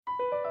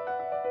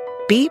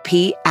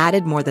BP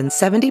added more than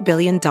 $70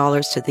 billion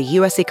to the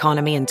U.S.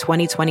 economy in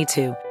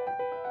 2022.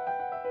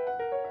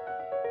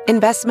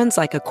 Investments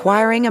like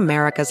acquiring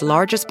America's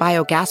largest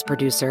biogas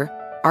producer,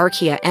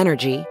 Archaea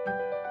Energy,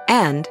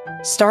 and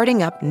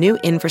starting up new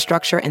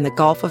infrastructure in the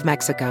Gulf of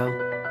Mexico.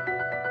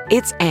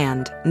 It's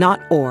and,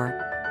 not or.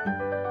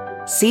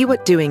 See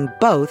what doing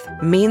both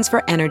means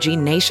for energy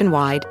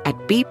nationwide at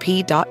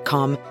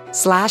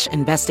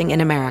bp.com/investing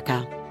in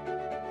America.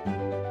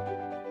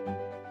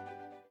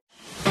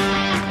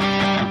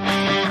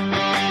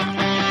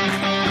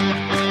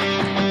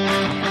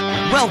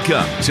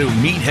 Welcome to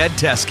Meathead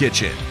Test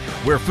Kitchen,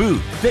 where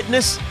food,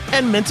 fitness,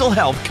 and mental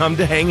health come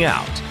to hang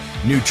out.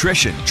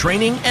 Nutrition,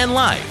 training, and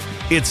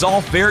life. It's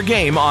all fair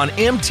game on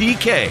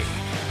MTK.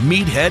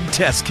 Meathead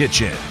Test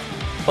Kitchen.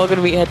 Welcome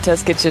to Meathead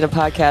Test Kitchen, a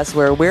podcast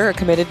where we're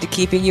committed to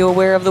keeping you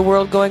aware of the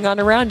world going on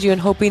around you and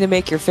hoping to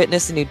make your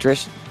fitness and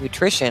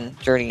nutrition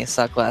journey a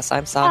suck less.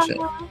 I'm Sasha.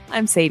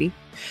 I'm Sadie.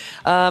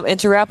 And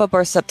to wrap up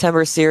our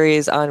September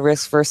series on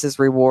risk versus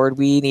reward,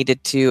 we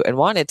needed to and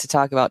wanted to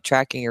talk about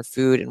tracking your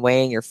food and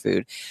weighing your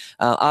food.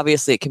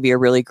 Obviously, it can be a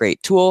really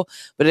great tool,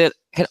 but it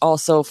can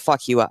also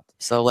fuck you up.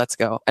 So let's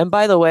go. And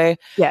by the way,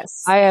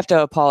 yes, I have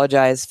to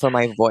apologize for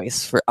my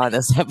voice on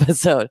this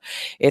episode.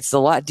 It's a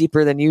lot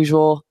deeper than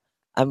usual.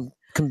 I'm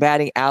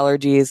combating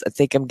allergies. I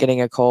think I'm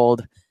getting a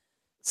cold.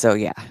 So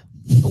yeah.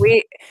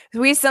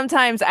 We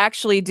sometimes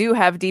actually do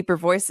have deeper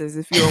voices,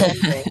 if you're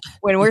wondering,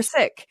 when we're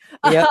sick.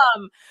 Yep.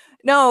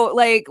 No,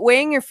 like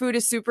weighing your food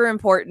is super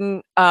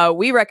important.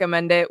 We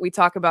recommend it. We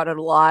talk about it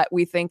a lot.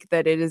 We think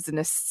that it is a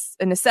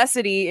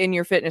necessity in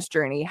your fitness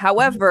journey.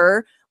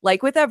 However,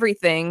 like with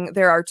everything,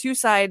 there are two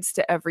sides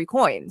to every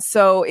coin.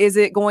 So is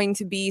it going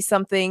to be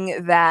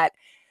something that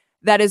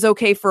is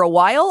okay for a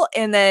while,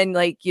 and then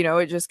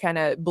it just kind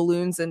of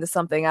balloons into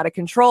something out of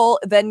control?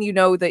 Then you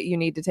know that you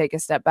need to take a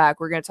step back.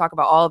 We're going to talk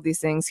about all of these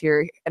things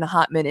here in a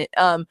hot minute.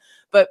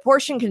 But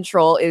portion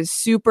control is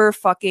super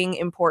fucking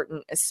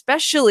important,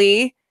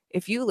 especially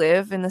if you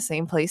live in the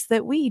same place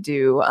that we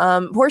do.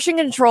 Portion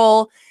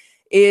control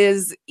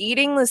is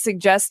eating the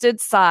suggested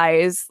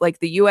size, like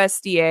the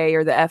USDA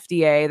or the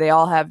FDA. They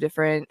all have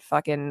different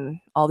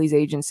all these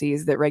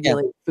agencies that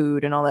regulate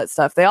food and all that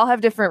stuff. They all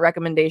have different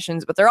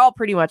recommendations, but they're all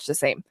pretty much the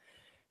same.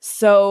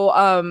 So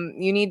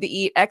you need to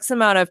eat X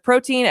amount of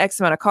protein, X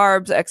amount of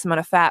carbs, X amount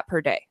of fat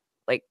per day.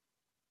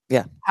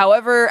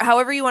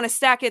 However you want to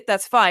stack it,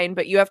 that's fine,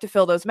 but you have to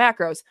fill those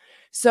macros.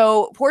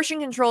 So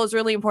portion control is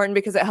really important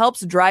because it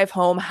helps drive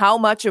home how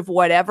much of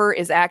whatever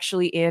is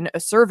actually in a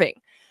serving.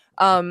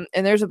 And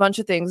there's a bunch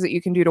of things that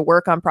you can do to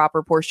work on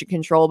proper portion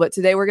control. But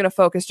today we're going to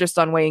focus just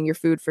on weighing your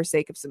food for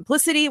sake of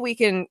simplicity. We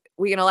can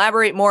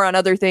elaborate more on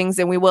other things,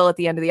 and we will at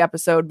the end of the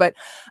episode. But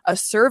a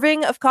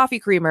serving of coffee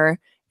creamer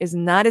is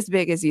not as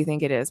big as you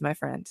think it is, my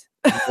friend.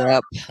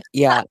 Yep.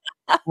 Yeah.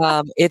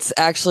 It's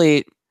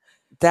actually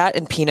that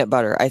and peanut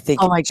butter. I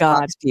think. Oh my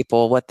God.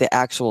 People what the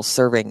actual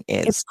serving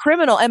is. It's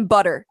criminal. And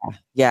butter.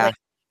 Yeah. Like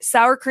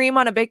sour cream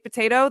on a baked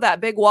potato, that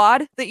big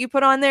wad that you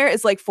put on there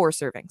is like 4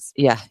 servings.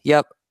 Yeah.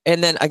 Yep.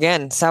 And then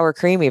again, sour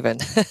cream even.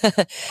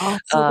 Oh,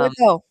 so good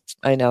though.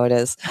 I know it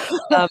is.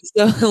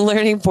 So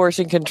learning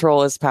portion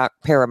control is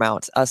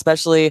paramount,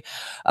 especially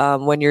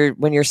when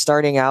you're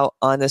starting out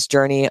on this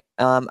journey.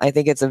 I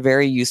think it's a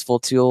very useful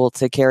tool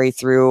to carry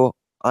through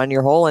on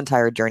your whole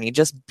entire journey.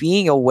 Just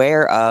being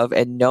aware of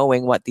and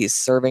knowing what these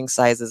serving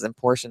sizes and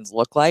portions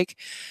look like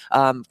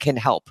can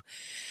help.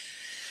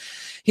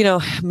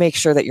 Make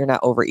sure that you're not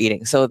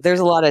overeating. So there's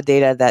a lot of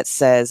data that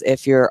says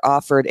if you're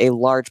offered a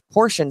large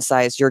portion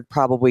size, you're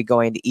probably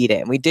going to eat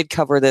it. And we did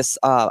cover this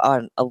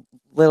on a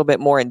little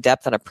bit more in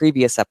depth on a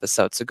previous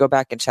episode. So go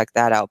back and check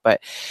that out. But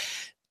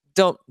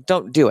don't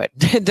do it.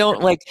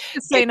 Don't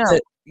say no.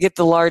 Get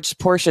the large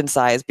portion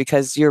size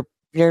because you're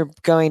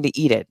going to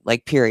eat it,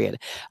 period.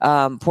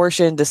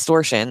 Portion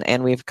distortion,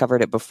 and we've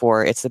covered it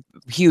before. It's a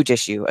huge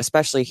issue,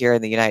 especially here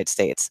in the United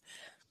States.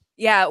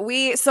 Yeah,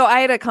 so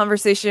I had a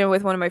conversation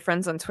with one of my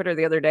friends on Twitter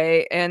the other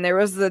day, and there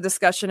was the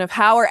discussion of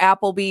how are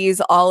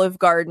Applebee's, Olive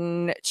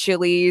Garden,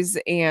 Chili's,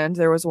 and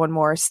there was one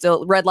more,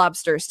 still Red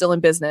Lobster, still in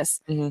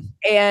business. Mm-hmm.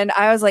 And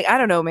I was like, I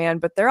don't know, man,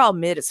 but they're all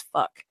mid as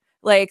fuck.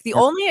 The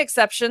only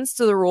exceptions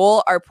to the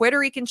rule are Puerto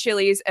Rican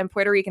Chili's and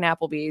Puerto Rican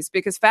Applebee's,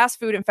 because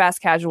fast food and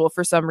fast casual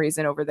for some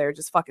reason over there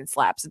just fucking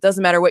slaps. It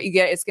doesn't matter what you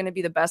get. It's going to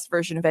be the best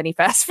version of any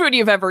fast food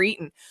you've ever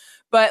eaten.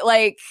 But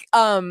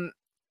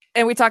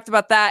and we talked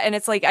about that. And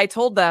it's I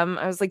told them,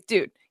 I was like,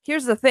 dude,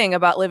 here's the thing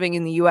about living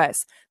in the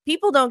US.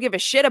 People don't give a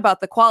shit about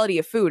the quality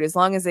of food as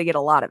long as they get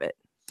a lot of it.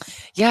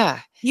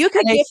 Yeah. You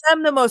could give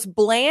them the most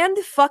bland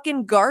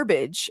fucking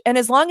garbage. And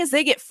as long as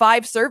they get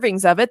 5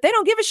 servings of it, they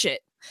don't give a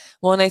shit.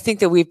 Well, and I think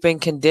that we've been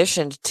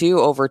conditioned too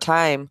over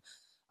time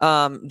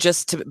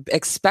just to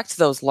expect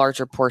those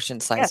larger portion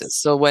sizes. Yes.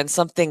 So when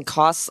something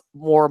costs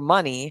more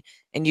money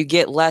and you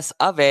get less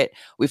of it,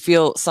 we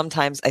feel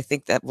sometimes, I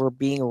think that we're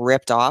being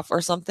ripped off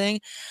or something.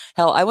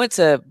 Hell, I went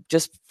to,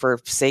 just for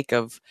sake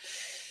of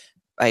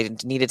I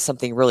needed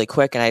something really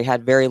quick and I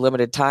had very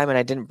limited time and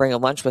I didn't bring a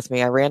lunch with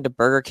me. I ran to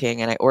Burger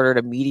King and I ordered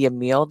a medium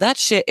meal. That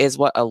shit is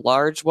what a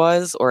large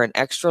was or an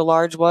extra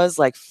large was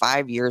like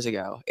 5 years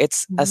ago.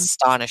 It's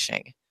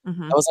astonishing.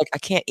 I was like, I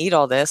can't eat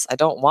all this. I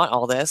don't want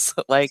all this.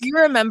 Like, do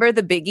you remember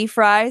the biggie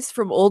fries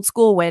from old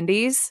school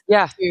Wendy's?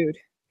 Yeah.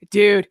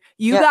 Dude,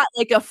 you got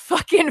like a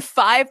fucking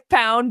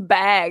 5-pound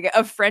bag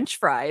of French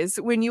fries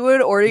when you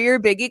would order your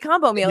biggie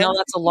combo meal. Now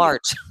that's a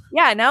large.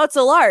 Yeah, now it's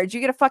a large.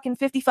 You get a fucking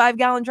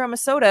 55-gallon drum of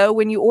soda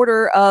when you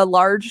order a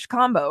large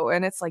combo.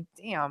 And it's like,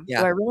 damn, do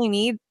I really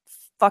need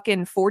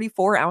fucking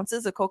 44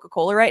 ounces of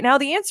Coca-Cola right now?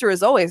 The answer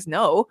is always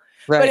no,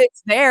 but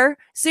it's there.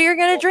 So you're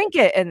going to drink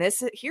it. And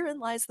herein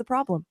lies the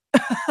problem.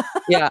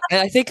 Yeah. And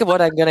I think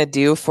what I'm going to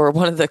do for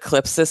one of the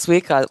clips this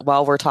week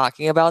while we're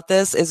talking about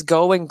this is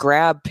go and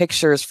grab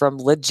pictures from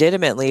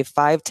legitimately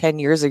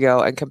 5-10 years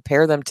ago and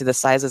compare them to the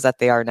sizes that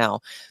they are now.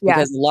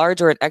 Because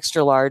large or an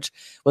extra large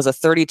was a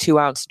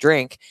 32-ounce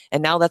drink.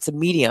 And now that's a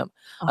medium.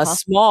 A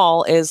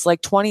small is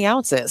like 20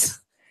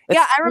 ounces. It's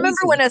I remember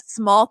when a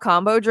small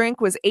combo drink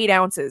was 8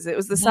 ounces. It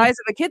was the size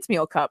of a kid's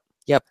meal cup.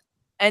 Yep.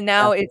 And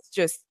now it's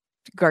just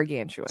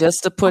gargantuan.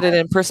 Just to put it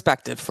in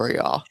perspective for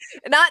y'all.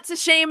 Not to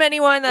shame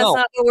anyone. That's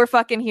not what we're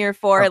fucking here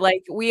for.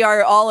 Like, we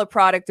are all a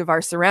product of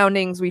our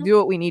surroundings. We do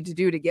what we need to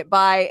do to get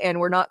by, and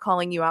we're not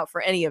calling you out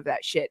for any of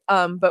that shit.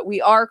 But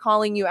we are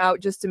calling you out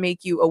just to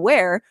make you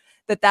aware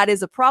that that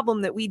is a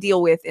problem that we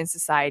deal with in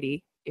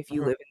society if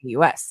you live in the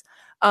US.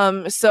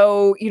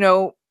 So, you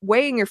know,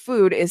 weighing your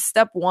food is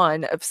step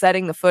one of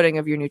setting the footing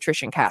of your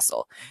nutrition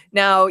castle.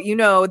 Now, you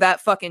know,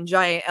 that fucking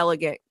giant,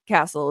 elegant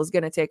castle is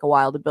going to take a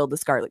while to build the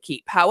Scarlet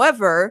Keep.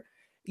 However,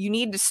 you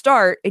need to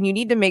start and you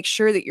need to make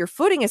sure that your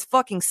footing is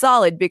fucking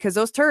solid, because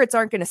those turrets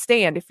aren't going to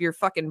stand if your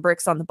fucking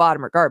bricks on the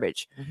bottom are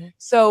garbage.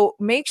 So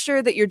make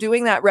sure that you're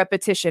doing that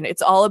repetition.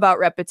 It's all about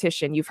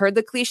repetition. You've heard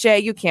the cliche,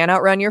 you can't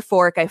outrun your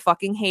fork. I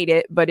fucking hate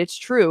it, but it's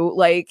true.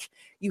 Like,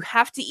 you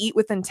have to eat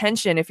with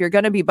intention if you're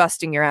going to be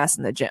busting your ass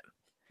in the gym.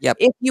 Yep.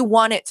 If you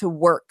want it to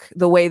work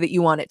the way that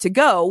you want it to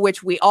go,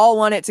 which we all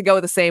want it to go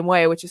the same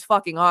way, which is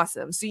fucking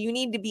awesome. So you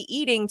need to be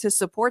eating to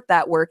support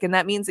that work. And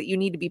that means that you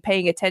need to be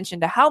paying attention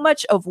to how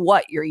much of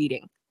what you're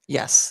eating.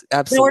 Yes,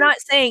 absolutely. No, we're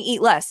not saying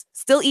eat less.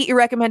 Still eat your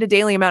recommended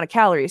daily amount of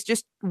calories.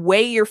 Just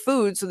weigh your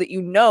food so that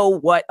you know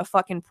what a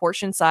fucking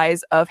portion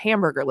size of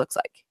hamburger looks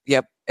like.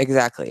 Yep,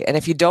 exactly. And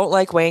if you don't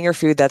like weighing your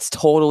food, that's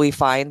totally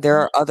fine. There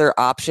are other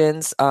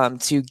options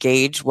to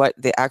gauge what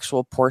the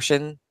actual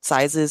portion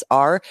sizes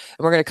are.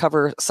 And we're going to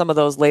cover some of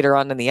those later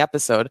on in the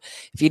episode.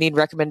 If you need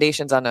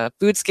recommendations on a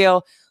food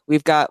scale,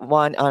 we've got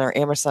one on our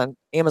Amazon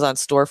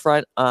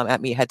storefront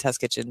at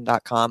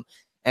meatheadtestkitchen.com.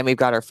 And we've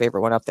got our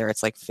favorite one up there.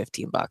 It's like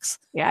 $15.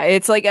 Yeah,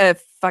 it's like a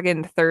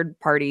fucking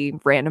third-party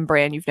random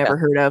brand you've never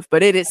heard of,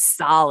 but it is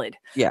solid.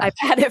 Yeah, I've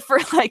had it for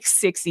like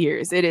 6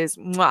 years. It is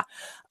mwah.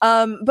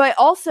 But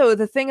also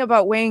the thing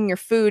about weighing your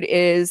food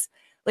is,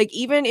 like,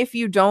 even if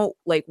you don't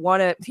like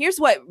want to, here's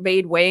what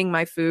made weighing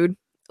my food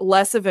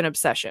less of an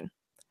obsession.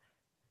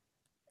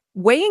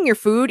 Weighing your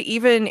food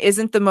even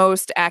isn't the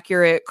most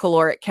accurate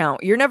caloric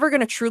count. You're never going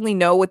to truly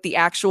know what the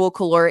actual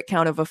caloric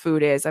count of a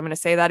food is. I'm going to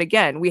say that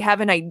again. We have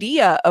an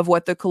idea of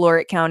what the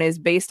caloric count is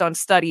based on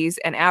studies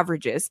and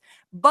averages,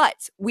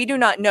 but we do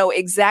not know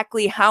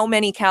exactly how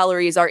many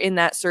calories are in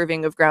that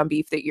serving of ground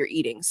beef that you're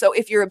eating. So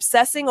if you're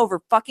obsessing over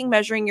fucking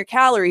measuring your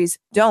calories,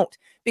 don't,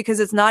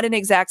 because it's not an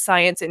exact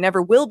science. It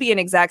never will be an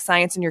exact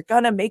science, and you're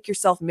going to make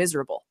yourself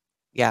miserable.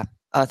 Yeah.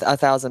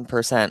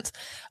 1,000%.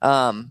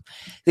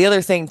 The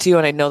other thing too,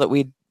 and I know that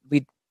we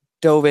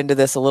dove into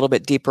this a little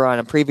bit deeper on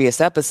a previous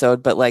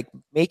episode, but like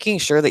making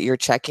sure that you're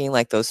checking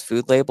like those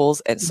food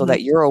labels, and so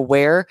that you're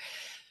aware.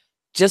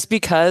 Just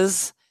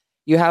because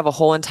you have a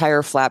whole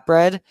entire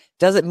flatbread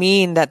doesn't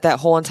mean that that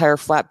whole entire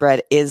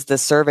flatbread is the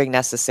serving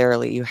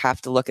necessarily. You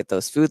have to look at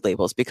those food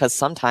labels, because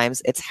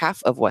sometimes it's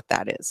half of what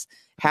that is,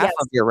 half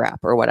of your wrap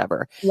or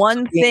whatever.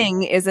 One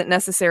thing isn't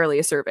necessarily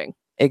a serving.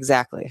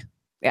 Exactly.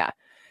 Yeah.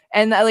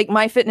 And like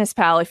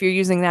MyFitnessPal, if you're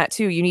using that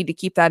too, you need to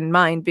keep that in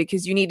mind,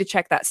 because you need to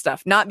check that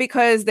stuff. Not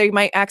because they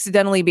might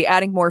accidentally be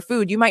adding more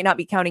food. You might not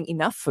be counting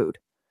enough food.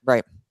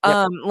 Right.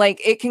 Yep. Like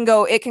it can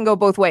go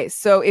both ways.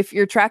 So if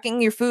you're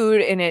tracking your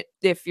food and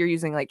if you're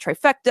using like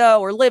Trifecta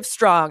or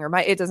Livestrong or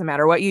it doesn't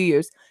matter what you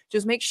use,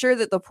 just make sure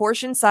that the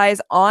portion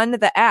size on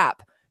the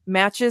app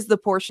matches the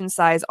portion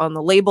size on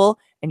the label,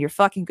 and you're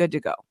fucking good to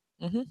go.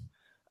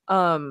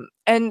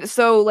 And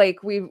so like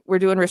we're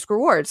doing risk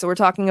reward. So we're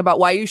talking about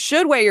why you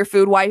should weigh your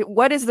food.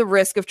 What is the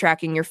risk of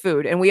tracking your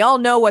food? And we all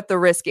know what the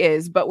risk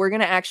is, but we're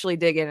going to actually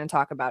dig in and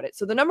talk about it.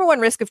 So the number one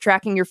risk of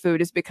tracking your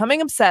food is becoming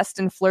obsessed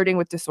and flirting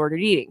with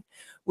disordered eating.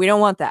 We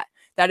don't want that.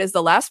 That is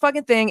the last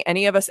fucking thing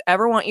any of us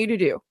ever want you to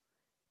do.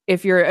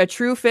 If you're a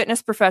true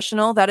fitness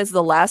professional, that is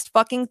the last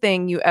fucking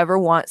thing you ever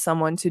want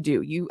someone to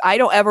do. I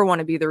don't ever want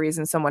to be the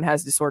reason someone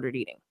has disordered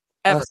eating.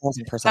 Ever.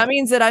 1,000%. That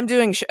means that I'm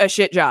doing a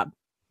shit job.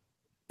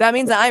 That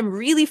means that I'm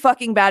really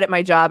fucking bad at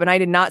my job, and I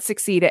did not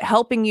succeed at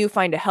helping you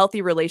find a healthy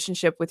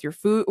relationship with your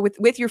food,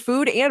 with your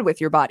food and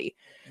with your body.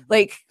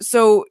 Like,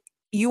 so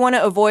you want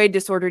to avoid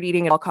disordered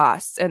eating at all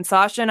costs. And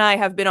Sasha and I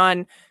have been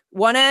on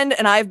one end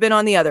and I've been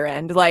on the other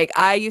end. Like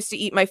I used to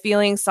eat my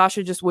feelings.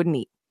 Sasha just wouldn't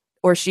eat,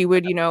 or she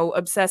would,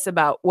 obsess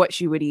about what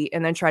she would eat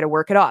and then try to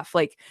work it off.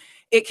 Like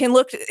it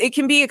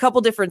can be a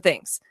couple different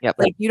things. Yep.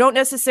 Like you don't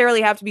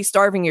necessarily have to be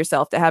starving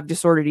yourself to have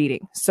disordered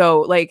eating.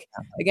 So like,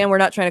 again, we're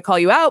not trying to call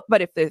you out,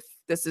 but if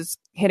this is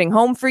hitting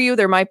home for you,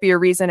 there might be a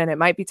reason, and it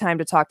might be time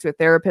to talk to a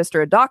therapist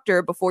or a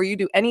doctor before you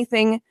do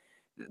anything,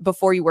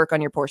 before you work on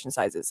your portion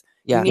sizes.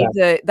 Yeah.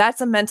 That's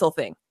a mental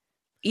thing.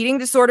 Eating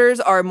disorders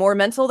are more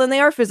mental than they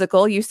are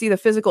physical. You see the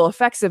physical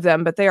effects of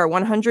them, but they are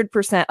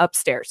 100%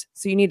 upstairs.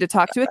 So you need to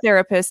talk to a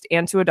therapist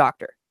and to a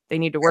doctor. They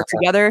need to work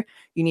together.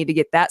 You need to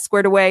get that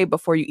squared away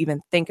before you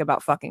even think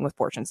about fucking with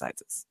portion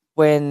sizes.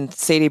 When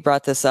Sadie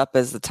brought this up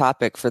as the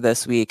topic for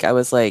this week, I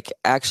was like,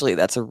 actually,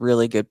 that's a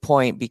really good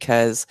point,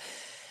 because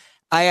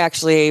I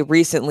actually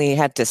recently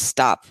had to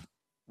stop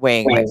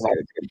weighing my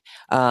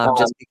food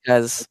just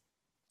because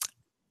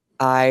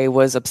I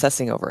was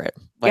obsessing over it.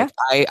 Like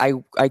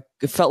I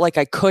felt like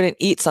I couldn't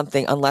eat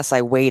something unless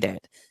I weighed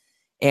it.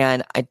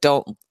 And I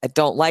don't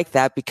like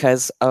that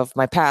because of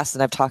my past.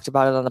 And I've talked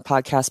about it on the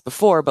podcast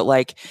before, but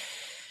like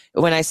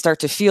when I start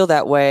to feel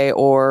that way,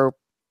 or,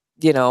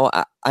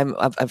 I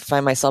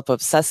find myself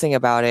obsessing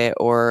about it,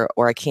 or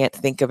I can't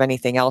think of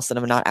anything else, and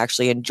I'm not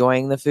actually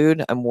enjoying the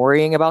food, I'm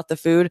worrying about the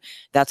food,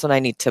 that's when I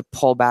need to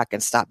pull back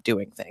and stop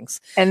doing things.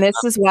 And this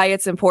is why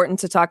it's important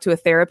to talk to a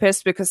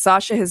therapist, because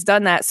Sasha has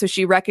done that. So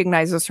she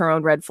recognizes her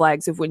own red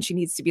flags of when she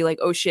needs to be like,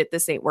 oh shit,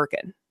 this ain't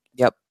working.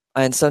 Yep.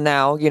 And so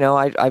now,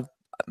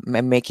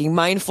 I'm making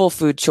mindful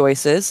food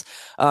choices,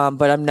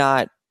 but I'm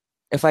not,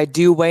 if I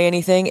do weigh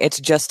anything, it's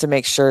just to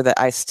make sure that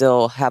I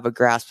still have a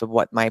grasp of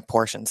what my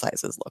portion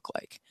sizes look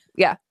like.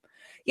 Yeah.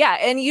 Yeah.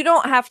 And you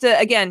don't have to,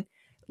 again,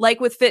 like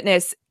with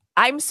fitness,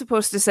 I'm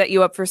supposed to set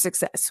you up for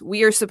success.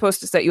 We are supposed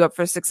to set you up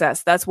for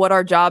success. That's what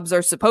our jobs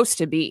are supposed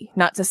to be,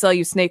 not to sell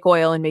you snake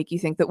oil and make you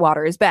think that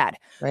water is bad.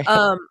 Right.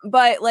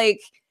 But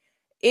like,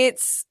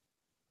 it's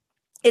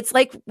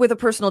like with a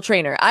personal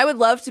trainer. I would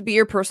love to be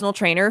your personal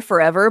trainer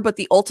forever, but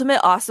the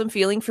ultimate awesome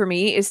feeling for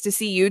me is to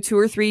see you 2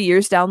 or 3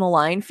 years down the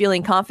line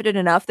feeling confident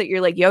enough that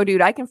you're like, yo,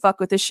 dude, I can fuck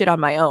with this shit on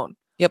my own.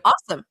 Yep.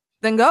 Awesome.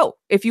 Then go.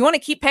 If you want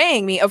to keep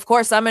paying me, of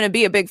course, I'm going to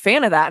be a big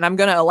fan of that, and I'm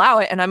going to allow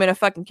it, and I'm going to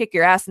fucking kick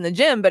your ass in the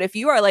gym. But if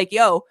you are like,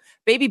 yo,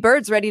 baby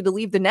bird's ready to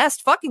leave the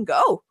nest, fucking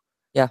go.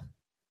 Yeah.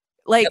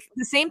 Like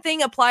the same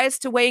thing applies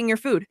to weighing your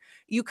food.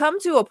 You come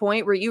to a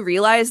point where you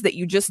realize that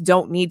you just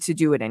don't need to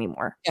do it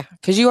anymore. Yeah.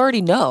 Because you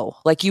already know.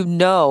 Like,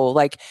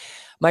 like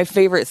my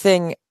favorite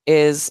thing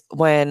is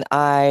when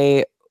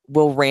I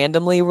will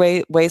randomly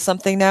weigh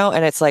something now,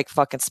 and it's like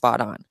fucking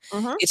spot on.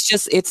 Mm-hmm. It's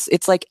just,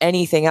 it's like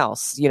anything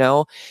else,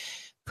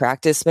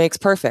 practice makes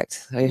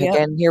perfect.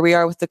 Again, here we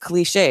are with the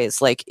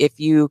cliches. Like if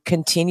you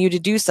continue to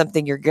do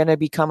something, you're going to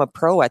become a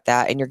pro at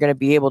that, and you're going to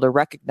be able to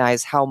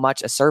recognize how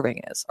much a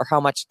serving is or how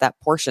much that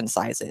portion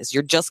size is.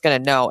 You're just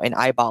going to know and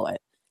eyeball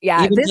it.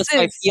 Yeah. Even just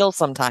by feel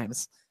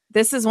sometimes.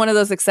 This is one of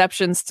those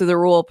exceptions to the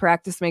rule,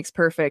 practice makes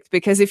perfect,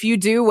 because if you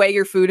do weigh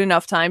your food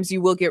enough times,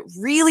 you will get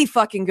really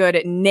fucking good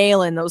at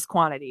nailing those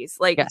quantities.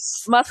 Like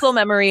muscle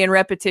memory and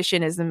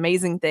repetition is an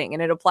amazing thing,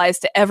 and it applies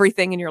to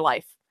everything in your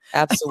life.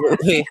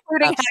 Absolutely.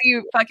 Including how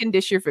you fucking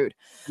dish your food.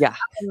 Yeah.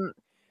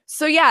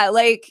 So yeah,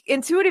 like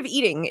intuitive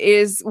eating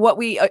is what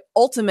we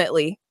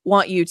ultimately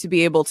want you to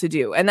be able to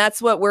do. And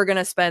that's what we're going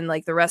to spend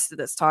like the rest of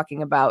this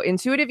talking about.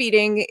 Intuitive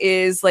eating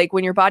is like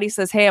when your body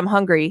says, hey, I'm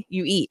hungry,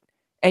 you eat,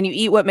 and you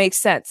eat what makes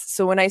sense.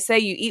 So when I say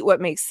you eat what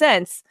makes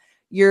sense,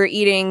 you're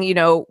eating,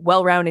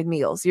 well-rounded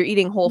meals. You're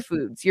eating whole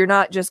foods. You're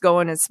not just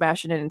going and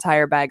smashing an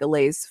entire bag of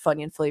Lay's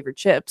Funyun flavored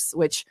chips,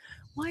 which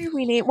why are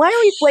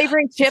we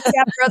flavoring chips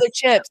after other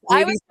chips?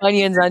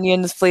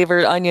 Onions,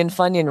 flavored onion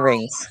Funyun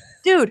rings.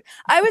 Dude,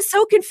 I was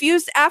so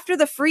confused after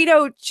the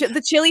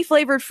the chili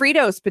flavored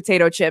Fritos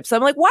potato chips.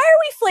 I'm like, why are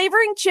we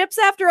flavoring chips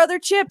after other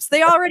chips?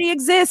 They already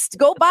exist.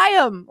 Go buy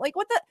them. Like,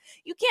 what the?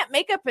 You can't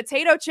make a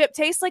potato chip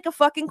taste like a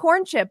fucking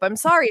corn chip. I'm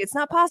sorry. It's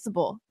not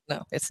possible.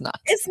 No, it's not.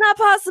 It's not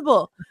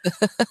possible.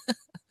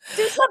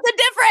 Do something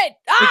different.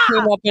 I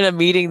came up in a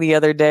meeting the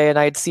other day, and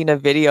I'd seen a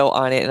video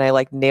on it, and I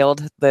like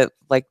nailed the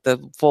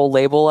full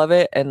label of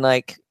it, and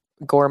like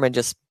Gorman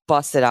just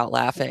busted out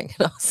laughing.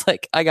 And I was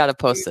like, I gotta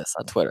post this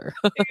on Twitter.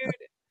 Dude,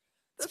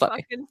 it's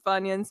funny. Fucking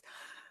Funyuns.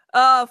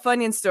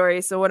 Funyun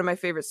story. So one of my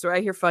favorite stories.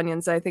 I hear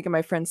Funyuns, I think of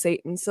my friend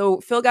Satan. So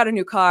Phil got a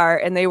new car,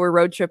 and they were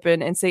road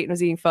tripping, and Satan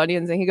was eating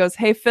Funyuns, and he goes,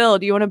 hey Phil,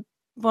 do you want a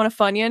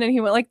Funyun? And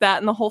he went like that,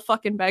 and the whole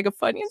fucking bag of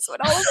Funyuns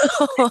went all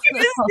over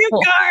his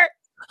new car.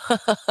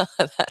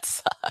 That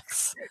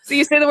sucks. So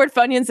you say the word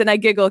Funyuns and I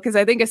giggle because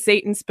I think of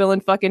Satan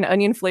spilling fucking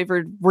onion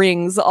flavored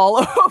rings all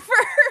over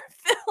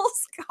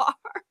Phil's car.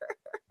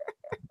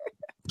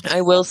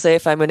 I will say,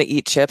 if I'm going to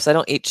eat chips, I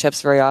don't eat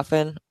chips very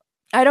often.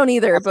 I don't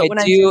either, but when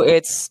I do,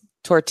 it's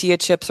tortilla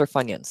chips or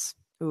Funyuns.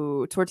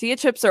 Ooh, tortilla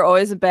chips are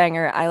always a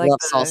banger. I like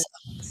salsa.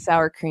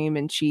 Sour cream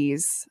and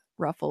cheese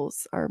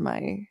Ruffles are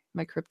my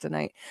my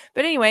kryptonite.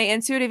 But anyway,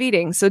 intuitive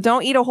eating. So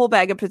don't eat a whole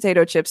bag of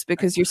potato chips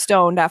because you're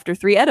stoned after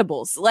 3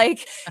 edibles.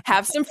 Like,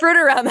 have some fruit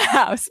around the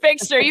house.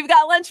 Make sure you've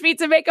got lunch meat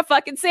to make a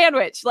fucking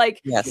sandwich.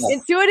 Like,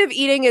 intuitive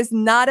eating is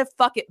not a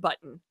fuck it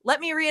button. Let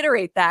me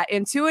reiterate that.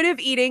 Intuitive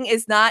eating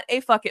is not a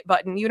fuck it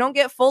button. You don't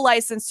get full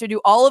license to do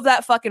all of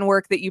that fucking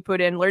work that you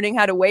put in, learning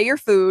how to weigh your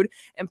food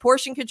and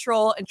portion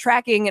control and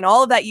tracking and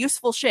all of that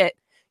useful shit.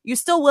 You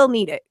still will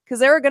need it, because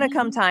there are going to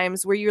come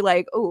times where you're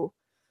like, oh,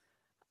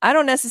 I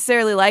don't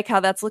necessarily like how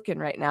that's looking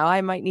right now.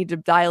 I might need to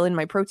dial in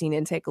my protein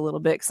intake a little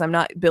bit because I'm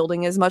not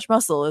building as much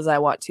muscle as I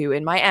want to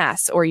in my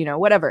ass, or, you know,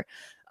 whatever.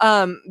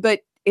 But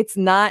it's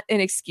not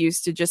an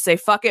excuse to just say,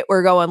 fuck it,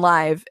 we're going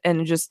live,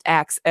 and just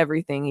axe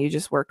everything you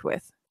just worked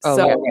with.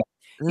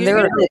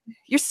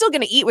 You're still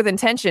going to eat with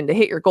intention to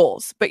hit your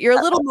goals, but you're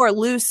a little more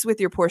loose with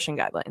your portion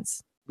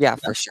guidelines. Yeah,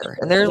 for sure.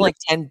 And there are like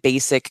 10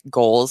 basic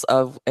goals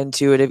of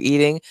intuitive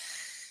eating.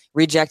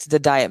 Reject the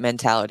diet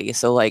mentality.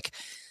 So like,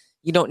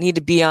 you don't need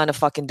to be on a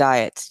fucking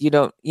diet. You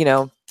don't, you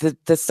know, the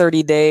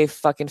 30-day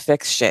fucking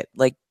fix shit.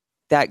 Like,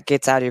 that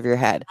gets out of your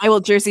head. I will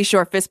Jersey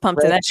Shore fist pump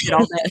to that shit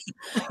all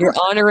day. You're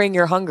honoring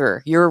your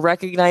hunger. You're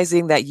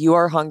recognizing that you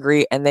are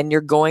hungry, and then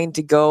you're going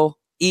to go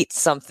eat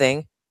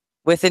something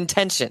with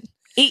intention.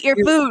 Eat your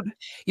food.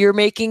 You're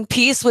making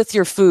peace with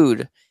your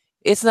food.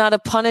 It's not a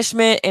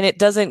punishment, and it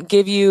doesn't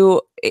give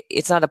you,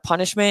 it's not a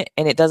punishment,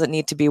 and it doesn't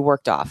need to be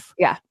worked off.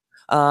 Yeah.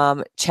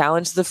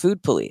 Challenge the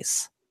food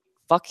police.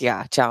 Fuck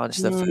yeah, challenge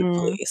the food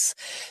police.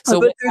 So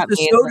I bet there's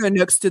a soda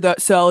next to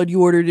that salad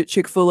you ordered at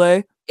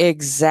Chick-fil-A.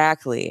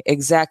 Exactly.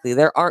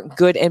 There aren't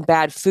good and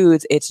bad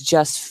foods. It's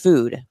just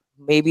food.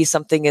 Maybe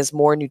something is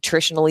more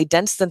nutritionally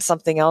dense than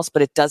something else,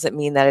 but it doesn't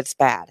mean that it's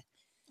bad.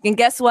 And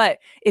guess what?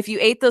 If you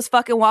ate those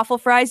fucking waffle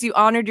fries, you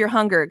honored your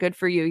hunger. Good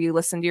for you. You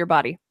listened to your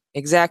body.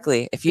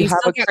 Exactly. If you have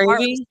a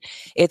craving,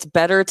 it's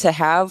better to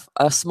have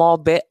a small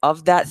bit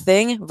of that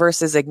thing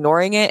versus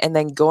ignoring it and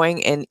then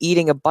going and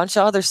eating a bunch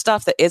of other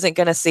stuff that isn't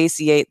going to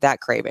satiate that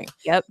craving.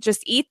 Yep.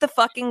 Just eat the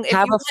fucking,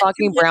 have a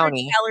fucking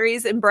brownie.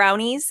 Calories and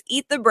brownies.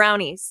 Eat the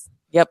brownies.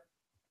 Yep.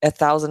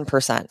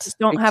 1,000%. Just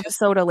don't have a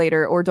soda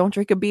later, or don't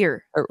drink a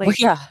beer.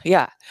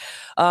 Yeah.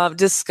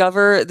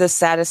 Discover the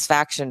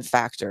satisfaction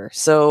factor.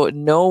 So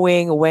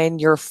knowing when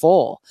you're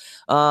full.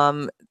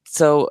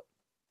 So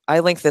I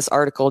link this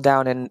article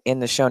down in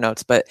the show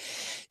notes, but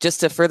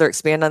just to further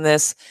expand on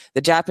this,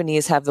 the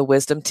Japanese have the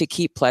wisdom to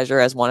keep pleasure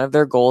as one of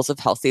their goals of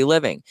healthy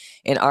living.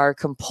 In our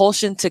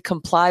compulsion to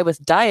comply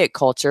with diet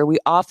culture, we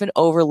often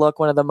overlook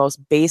one of the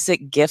most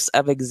basic gifts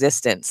of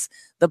existence,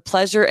 the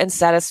pleasure and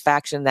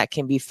satisfaction that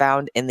can be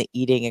found in the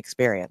eating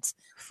experience.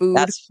 Food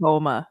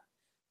coma.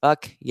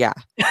 Fuck yeah.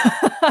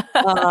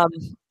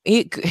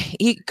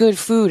 Eat good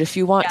food if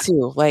you want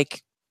to.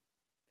 Like,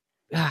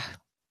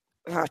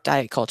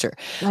 diet culture.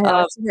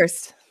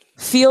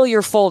 Feel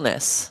your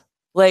fullness.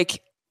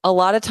 Like, a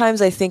lot of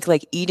times I think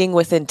like eating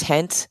with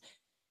intent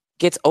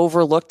gets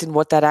overlooked in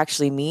what that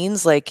actually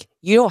means. Like,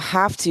 you don't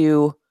have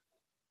to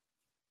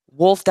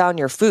wolf down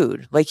your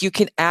food. Like, you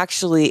can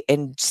actually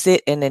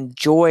sit and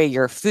enjoy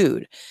your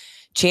food.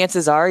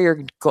 Chances are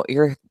you're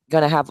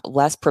going to have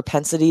less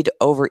propensity to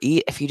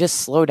overeat if you just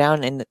slow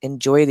down and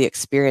enjoy the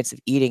experience of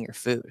eating your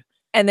food.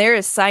 And there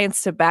is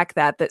science to back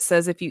that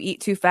says if you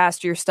eat too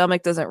fast, your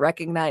stomach doesn't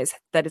recognize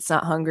that it's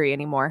not hungry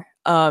anymore.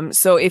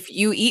 So if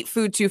you eat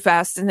food too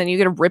fast and then you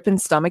get a ripping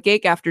stomach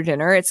ache after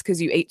dinner, it's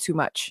because you ate too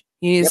much.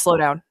 You need to slow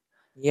down.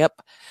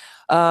 Yep.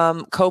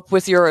 Cope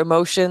with your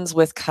emotions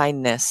with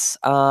kindness.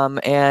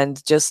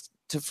 And just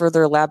to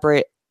further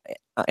elaborate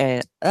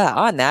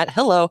on that,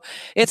 hello,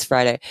 it's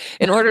Friday.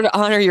 In order to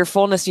honor your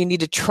fullness, you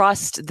need to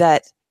trust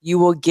that you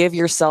will give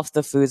yourself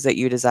the foods that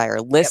you desire.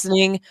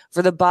 Listening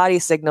for the body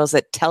signals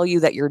that tell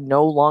you that you're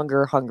no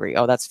longer hungry.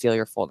 Oh, that's feel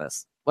your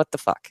fullness. What the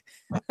fuck?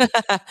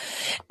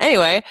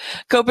 Anyway,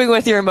 coping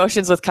with your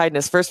emotions with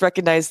kindness. First,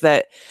 recognize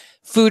that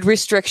food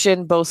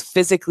restriction, both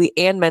physically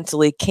and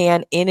mentally,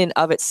 can in and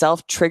of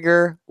itself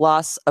trigger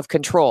loss of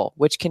control,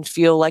 which can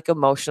feel like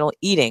emotional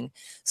eating.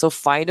 So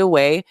find a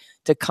way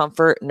to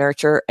comfort,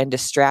 nurture, and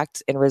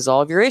distract and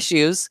resolve your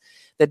issues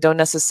that don't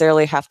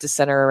necessarily have to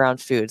center around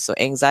food. So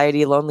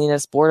anxiety,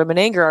 loneliness, boredom, and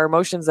anger are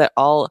emotions that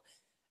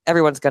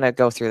everyone's going to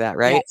go through that,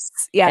 right?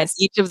 Yes. And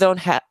each of them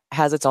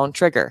has its own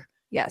trigger.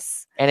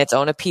 Yes. And its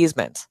own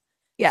appeasement.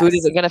 Yes. Food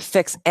isn't going to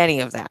fix any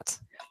of that.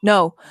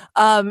 No.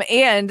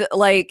 And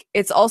like,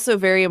 it's also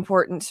very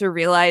important to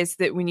realize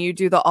that when you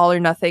do the all or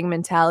nothing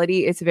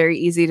mentality, it's very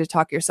easy to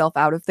talk yourself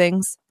out of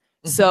things.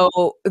 Mm-hmm.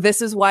 So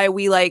this is why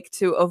we like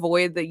to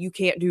avoid the you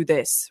can't do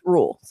this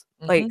rules.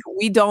 Like,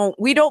 we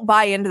don't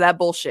buy into that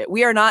bullshit.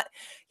 We are not,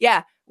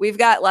 we've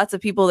got lots of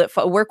people that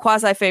we're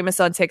quasi famous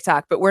on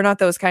TikTok, but we're not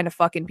those kind of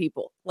fucking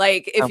people.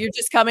 Like, if you're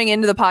just coming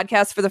into the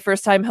podcast for the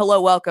first time, hello,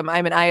 welcome.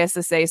 I'm an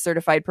ISSA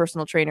certified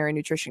personal trainer and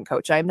nutrition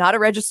coach. I am not a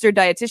registered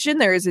dietitian.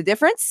 There is a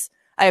difference.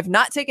 I have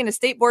not taken a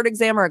state board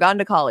exam or gone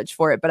to college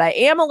for it, but I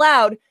am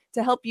allowed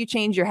to help you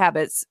change your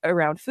habits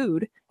around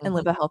food and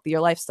live a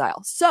healthier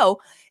lifestyle. So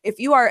if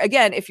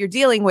you're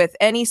dealing with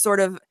any sort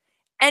of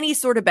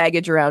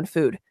baggage around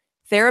food,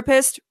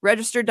 therapist,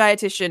 registered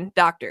dietitian,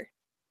 doctor,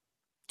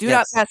 Do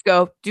not pass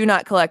go. Do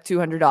not collect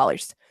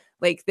 $200.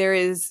 Like, there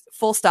is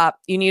full stop.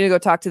 You need to go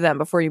talk to them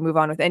before you move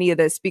on with any of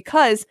this,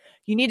 because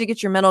you need to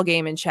get your mental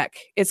game in check.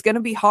 It's going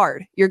to be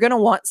hard. You're going to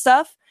want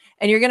stuff,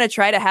 and you're going to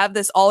try to have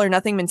this all or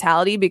nothing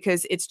mentality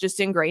because it's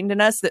just ingrained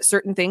in us that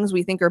certain things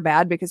we think are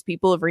bad because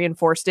people have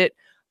reinforced it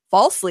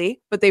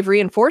falsely, but they've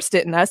reinforced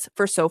it in us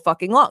for so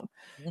fucking long.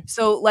 Mm-hmm.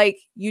 So like,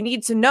 you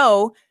need to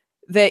know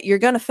that you're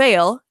going to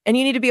fail, and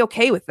you need to be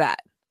okay with that.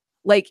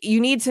 Like, you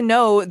need to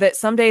know that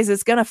some days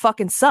it's going to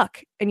fucking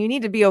suck, and you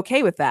need to be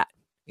okay with that.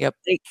 Yep.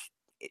 Like,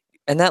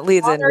 and that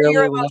leads in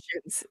really well.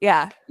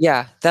 Yeah.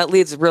 Yeah. That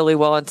leads really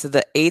well into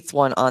the 8th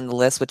one on the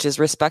list, which is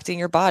respecting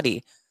your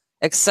body,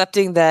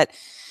 accepting that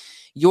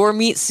your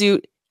meat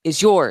suit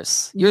is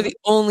yours. You're the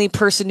only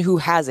person who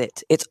has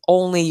it. It's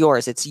only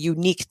yours. It's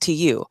unique to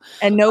you.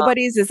 And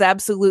nobody's is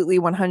absolutely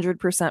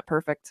 100%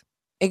 perfect.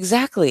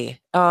 Exactly.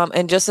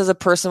 And just as a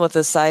person with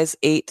a size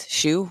 8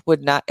 shoe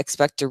would not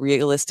expect to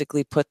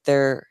realistically put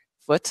their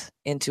foot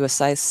into a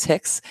size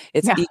 6,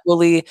 it's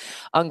equally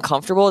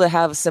uncomfortable to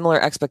have a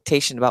similar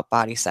expectation about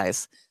body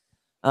size.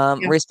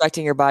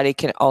 Respecting your body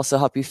can also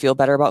help you feel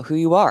better about who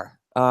you are.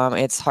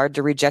 It's hard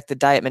to reject the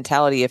diet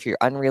mentality if you're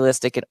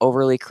unrealistic and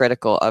overly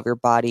critical of your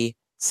body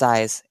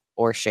size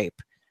or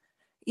shape.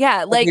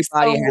 Yeah, like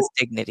everybody has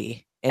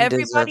dignity. And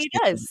everybody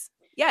does.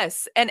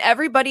 Yes. And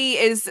everybody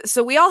is,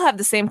 so we all have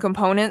the same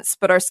components,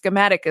 but our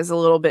schematic is a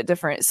little bit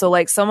different. So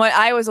like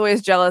I was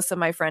always jealous of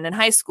my friend in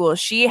high school.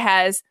 She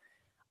has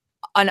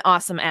an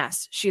awesome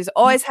ass. She's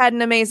always had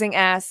an amazing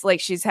ass. Like,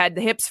 she's had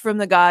the hips from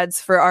the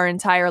gods for our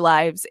entire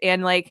lives.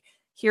 And like,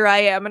 here I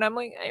am, and I'm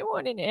like, I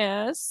want an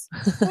ass.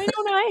 Why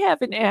don't I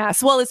have an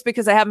ass? Well, it's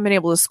because I haven't been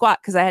able to squat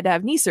because I had to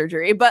have knee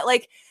surgery. But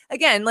like,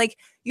 again, like,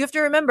 you have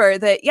to remember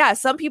that, yeah,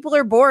 some people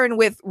are born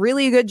with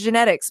really good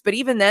genetics, but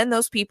even then,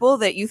 those people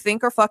that you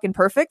think are fucking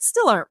perfect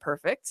still aren't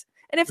perfect.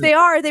 And if they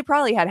are, they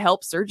probably had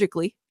help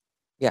surgically.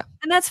 Yeah.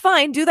 And that's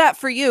fine. Do that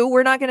for you.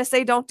 We're not going to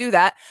say don't do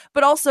that,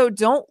 but also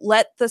don't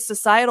let the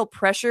societal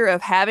pressure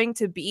of having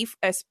to be,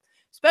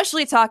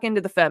 especially talking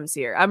to the femmes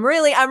here. I'm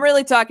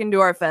really talking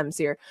to our femmes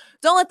here.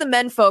 Don't let the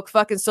men folk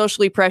fucking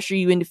socially pressure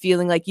you into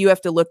feeling like you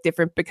have to look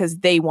different because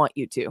they want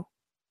you to.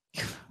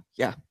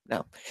 Yeah,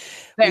 no.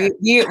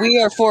 We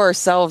are for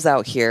ourselves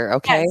out here,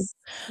 okay? Yes.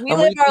 We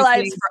live our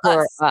lives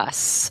for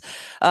us.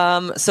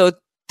 So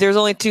there's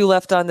only 2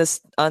 left on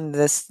this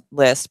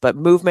list, but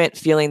movement,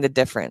 feeling the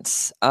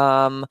difference.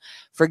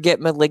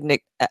 Forget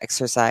malignant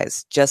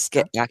exercise. Just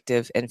get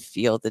active and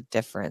feel the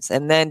difference.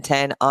 And then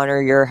 10,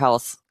 honor your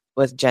health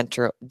with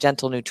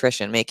gentle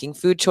nutrition, making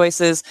food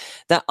choices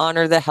that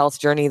honor the health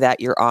journey that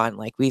you're on,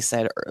 like we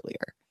said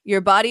earlier.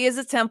 Your body is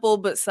a temple,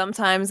 but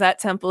sometimes that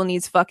temple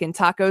needs fucking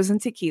tacos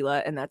and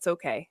tequila, and that's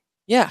okay.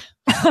 Yeah.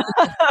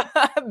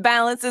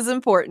 Balance is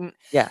important.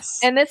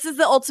 Yes. And this is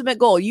the ultimate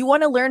goal. You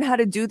want to learn how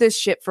to do this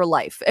shit for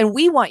life. And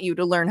we want you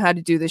to learn how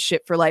to do this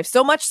shit for life.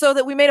 So much so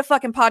that we made a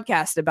fucking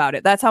podcast about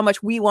it. That's how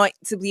much we want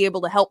to be able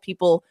to help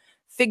people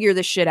figure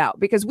this shit out,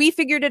 because we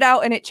figured it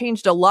out and it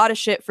changed a lot of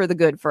shit for the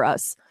good for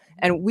us.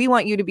 And we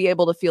want you to be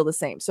able to feel the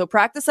same. So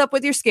practice up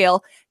with your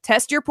scale,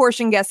 test your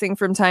portion guessing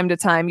from time to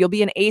time. You'll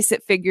be an ace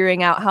at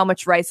figuring out how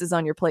much rice is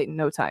on your plate in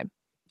no time.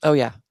 Oh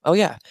yeah.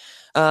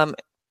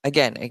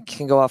 Again, it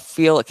can go off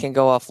feel, it can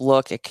go off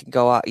look, it can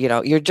go off,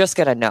 you're just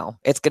going to know.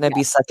 It's going to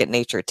be second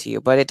nature to you,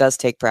 but it does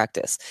take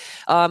practice.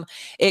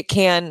 It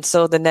can,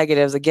 so the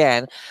negatives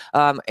again,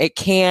 it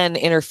can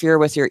interfere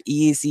with your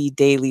easy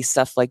daily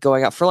stuff like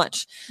going out for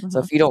lunch. Mm-hmm. So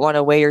if you don't want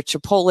to weigh your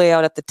Chipotle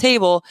out at the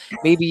table,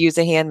 maybe use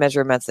a hand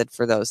measure method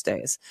for those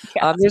days.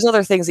 Yeah. There's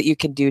other things that you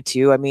can do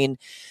too. I mean,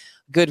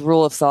 good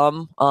rule of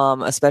thumb,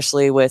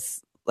 especially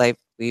with, like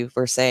we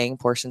were saying,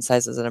 portion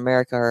sizes in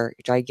America are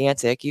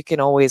gigantic. You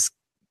can always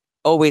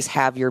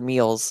have your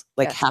meals,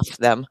 like half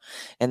them,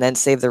 and then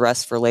save the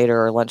rest for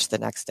later or lunch the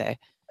next day.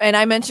 And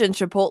I mentioned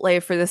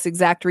Chipotle for this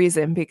exact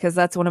reason, because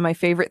that's one of my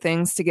favorite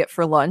things to get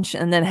for lunch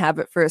and then have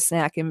it for a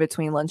snack in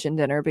between lunch and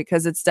dinner,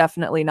 because it's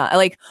definitely not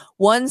like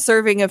one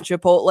serving of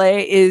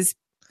Chipotle is,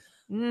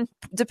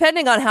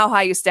 depending on how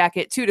high you stack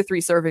it, 2 to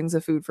 3 servings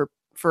of food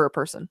for a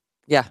person.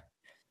 Yeah.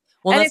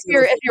 Well, and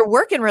if you're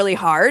working really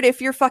hard,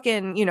 if you're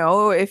fucking,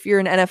 if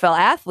you're an NFL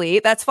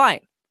athlete, that's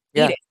fine.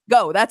 Yeah. Eat it.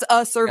 Go. That's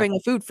a serving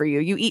of food for you.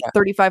 You eat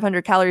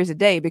 3,500 calories a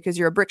day because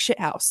you're a brick shit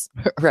house.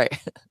 Right.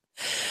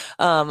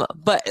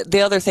 But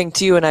the other thing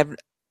too, and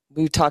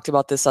we talked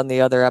about this on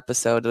the other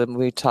episode, and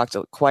we talked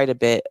quite a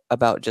bit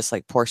about just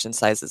like portion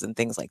sizes and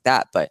things like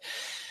that. But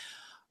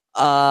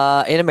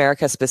in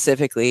America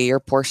specifically, your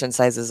portion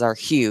sizes are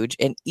huge.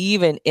 And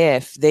even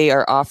if they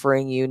are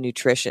offering you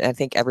nutrition, I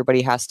think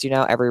everybody has to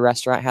now, every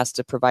restaurant has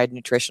to provide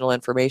nutritional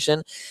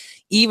information.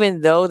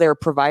 Even though they're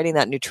providing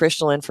that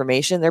nutritional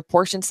information, their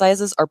portion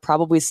sizes are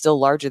probably still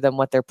larger than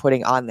what they're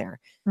putting on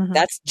there. Mm-hmm.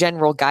 That's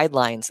general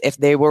guidelines. If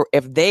they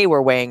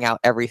were weighing out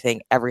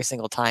everything every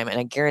single time, and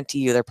I guarantee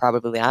you they're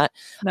probably not.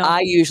 No. I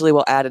usually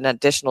will add an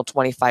additional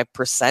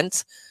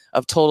 25%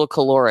 of total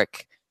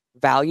caloric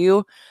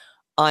value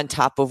on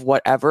top of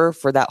whatever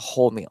for that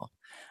whole meal.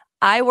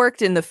 I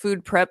worked in the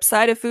food prep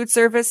side of food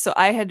service, so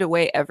I had to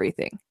weigh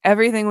everything.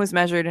 Everything was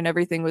measured and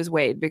everything was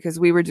weighed because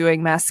we were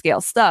doing mass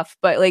scale stuff.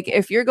 But like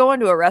if you're going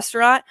to a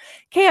restaurant,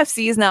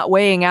 KFC is not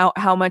weighing out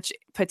how much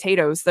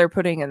potatoes they're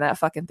putting in that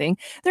fucking thing.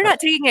 They're not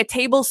taking a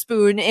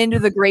tablespoon into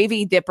the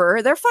gravy dipper.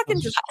 They're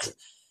fucking just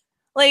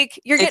like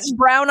you're getting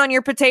brown on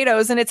your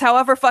potatoes, and it's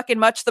however fucking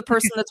much the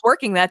person that's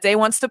working that day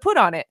wants to put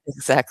on it.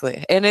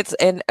 Exactly. And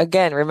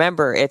again,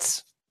 remember,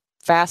 it's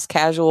fast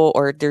casual,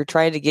 or they're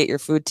trying to get your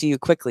food to you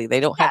quickly. They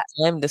don't have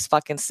time to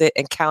fucking sit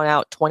and count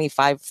out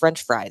 25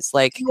 French fries.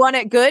 Like, you want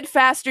it good,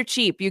 fast, or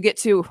cheap? You get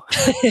 2.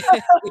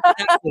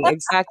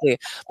 exactly.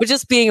 But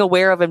just being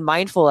aware of and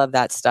mindful of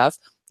that stuff.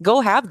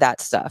 Go have that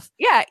stuff.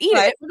 Yeah, eat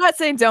it. We're not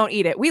saying don't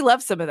eat it. We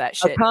love some of that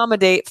shit.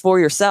 Accommodate for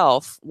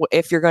yourself.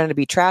 If you're going to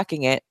be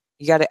tracking it,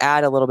 you got to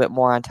add a little bit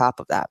more on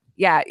top of that.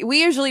 Yeah,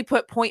 we usually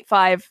put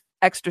 0.5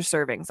 extra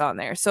servings on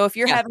there. So if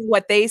you're having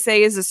what they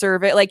say is a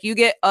serving, like you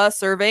get a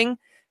serving,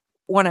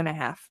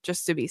 1.5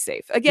 just to be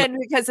safe. Again,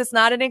 because it's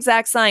not an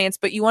exact science,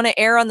 but you want to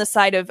err on the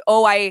side of,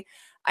 oh, I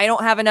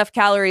don't have enough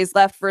calories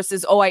left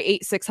versus, oh, I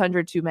ate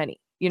 600 too many,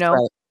 you know?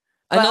 Right.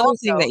 Another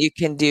thing that you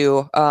can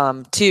do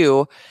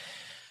too,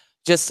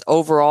 just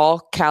overall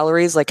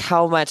calories, like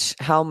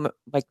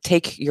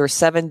take your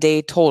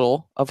 7-day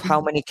total of how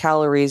many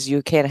calories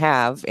you can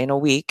have in a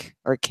week,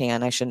 or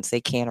I shouldn't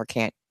say can or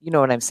can't. You know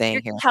what I'm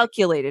saying here.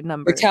 Calculated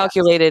number. Your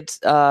calculated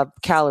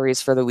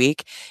calories for the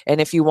week.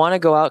 And if you want to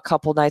go out a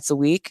couple nights a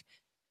week,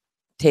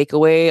 take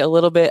away a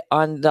little bit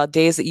on the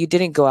days that you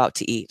didn't go out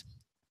to eat.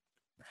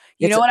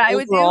 You know what I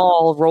would do?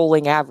 Overall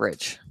rolling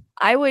average.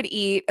 I would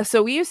eat.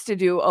 So we used to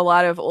do a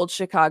lot of old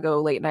Chicago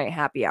late night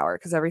happy hour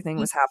because everything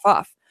was half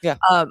off. Yeah.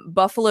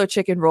 Buffalo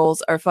chicken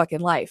rolls are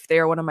fucking life. They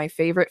are one of my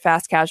favorite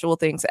fast casual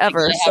things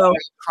ever. So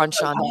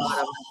crunch on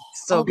bottom.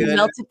 So good.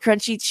 Melted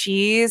crunchy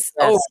cheese.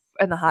 Yes. Oh,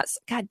 and the hot.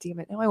 God damn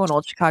it. Now I want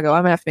old Chicago.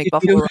 I'm going to have to make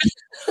buffalo rolls.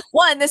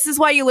 One, this is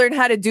why you learn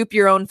how to dupe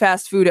your own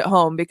fast food at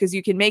home, because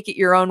you can make it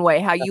your own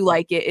way, how you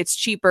like it. It's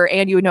cheaper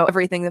and you know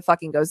everything that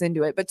fucking goes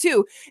into it. But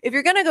 2, if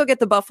you're going to go get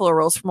the buffalo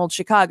rolls from old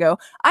Chicago,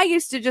 I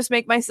used to just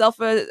make myself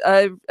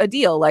a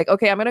deal. Like,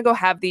 okay, I'm going to go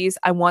have these.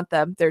 I want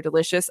them. They're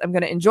delicious. I'm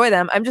going to enjoy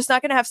them. I'm just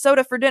not going to have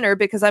soda for dinner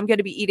because I'm going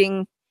to be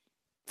eating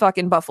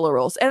fucking buffalo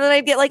rolls. And then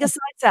I'd get like a side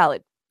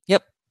salad.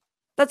 Yep.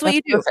 That's what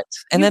you do.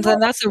 Perfect. And then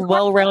that's a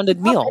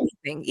well-rounded meal.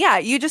 Yeah,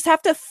 you just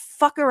have to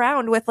fuck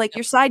around with like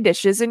your side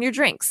dishes and your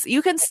drinks.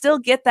 You can still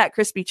get that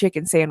crispy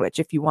chicken sandwich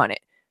if you want it.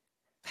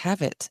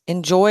 Have it.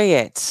 Enjoy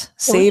it.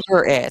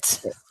 Savor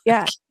it.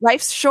 Yeah.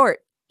 Life's short.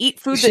 Eat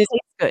food that tastes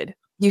good.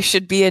 You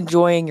should be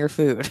enjoying your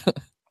food.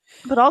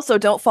 But also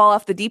don't fall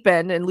off the deep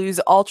end and lose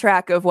all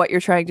track of what you're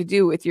trying to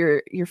do with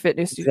your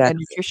fitness and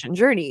nutrition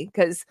journey.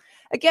 Because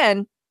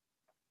again,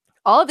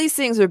 all of these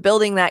things are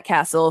building that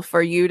castle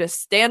for you to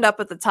stand up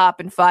at the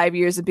top in 5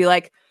 years and be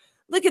like,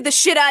 look at the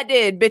shit I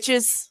did,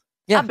 bitches.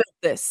 Yeah. I built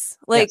this.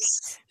 Like,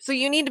 so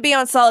you need to be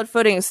on solid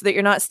footing so that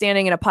you're not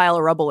standing in a pile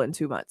of rubble in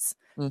 2 months.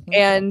 Mm-hmm.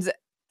 And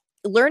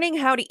learning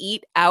how to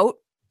eat out.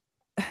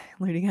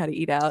 Learning how to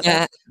eat out.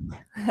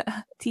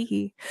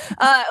 Teehee.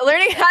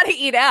 Learning how to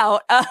eat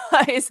out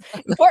is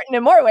important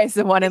in more ways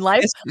than one in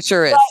life. It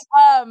sure is.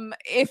 But,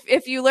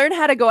 if you learn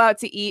how to go out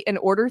to eat and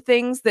order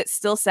things that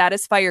still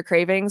satisfy your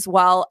cravings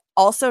while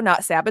also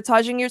not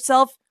sabotaging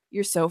yourself,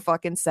 you're so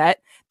fucking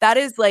set. That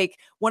is like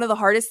one of the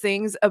hardest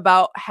things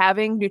about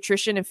having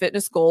nutrition and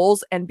fitness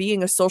goals and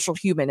being a social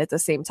human at the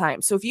same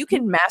time. So if you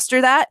can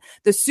master that,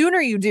 the sooner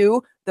you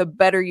do, the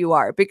better you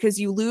are, because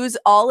you lose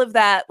all of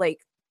that,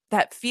 like,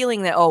 that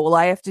feeling that, oh, well,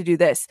 I have to do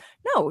this.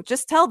 No,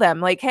 just tell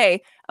them like,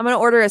 hey, I'm going to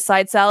order a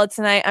side salad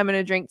tonight. I'm going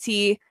to drink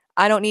tea.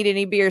 I don't need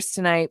any beers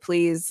tonight,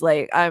 please.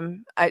 Like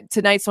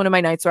tonight's one of my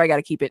nights where I got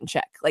to keep it in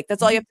check. Like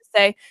that's all you have to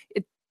say.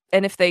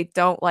 And if they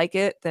don't like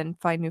it, then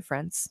find new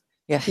friends.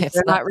 Yeah.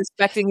 They're not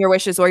respecting your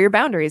wishes or your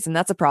boundaries. And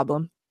that's a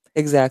problem.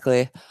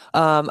 Exactly.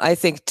 I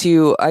think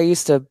too, I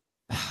used to,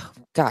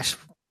 gosh,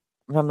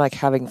 I'm like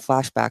having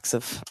flashbacks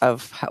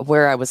of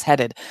where I was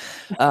headed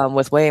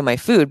with weighing my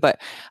food. But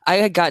I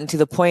had gotten to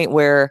the point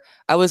where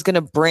I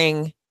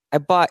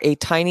bought a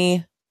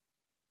tiny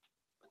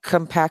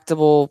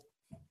compactable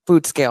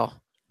food scale.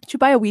 Did you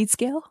buy a weed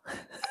scale?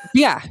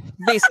 Yeah,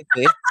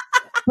 basically.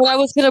 But I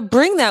was going to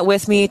bring that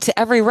with me to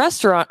every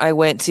restaurant I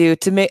went to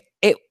make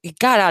it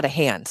got out of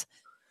hand.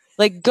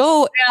 Like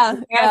go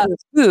have your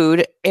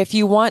food if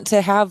you want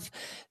to have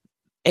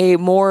a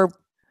more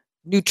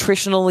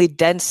nutritionally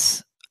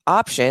dense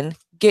option,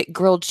 get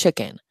grilled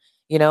chicken,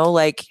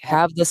 like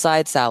have the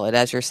side salad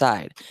as your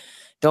side.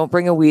 Don't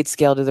bring a weed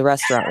scale to the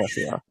restaurant with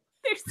you.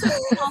 They're so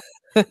cool.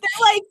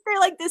 they're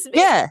like this big.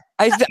 Yeah,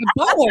 I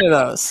bought one of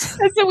those.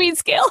 That's a weed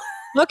scale.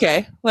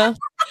 Okay, well,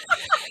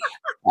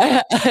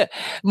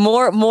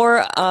 more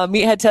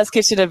Meathead Test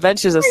Kitchen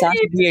adventures of Sasha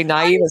being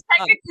naive.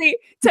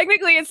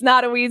 Technically, it's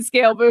not a weed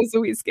scale, but it's a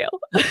weed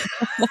scale.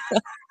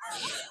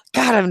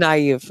 God, I'm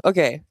naive.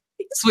 Okay.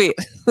 Sweet.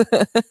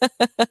 I've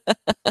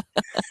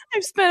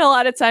spent a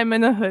lot of time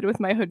in the hood with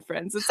my hood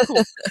friends. It's cool.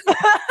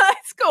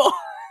 It's cool.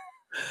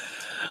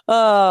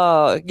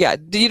 Oh, yeah.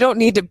 You don't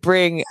need to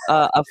bring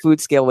a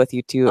food scale with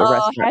you to a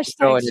restaurant to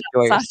go Hashtag and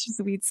enjoy yourself.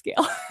 Sasha's weed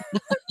scale.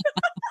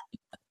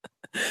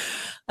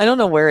 I don't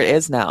know where it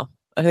is now.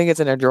 I think it's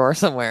in a drawer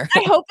somewhere.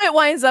 I hope it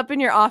winds up in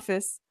your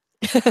office.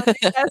 I'm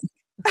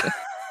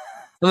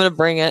going to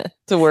bring it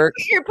to work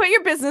Put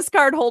your business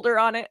card holder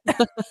on it.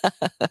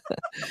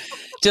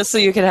 just so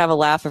you can have a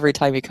laugh every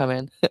time you come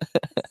in.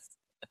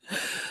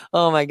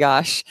 Oh my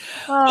gosh.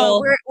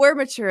 Oh, we're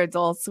mature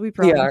adults. We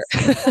We promise.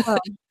 are.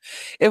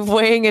 If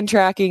weighing and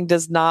tracking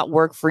does not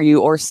work for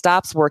you or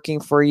stops working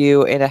for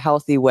you in a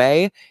healthy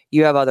way,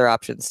 you have other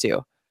options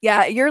too.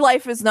 Yeah, your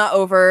life is not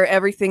over.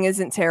 Everything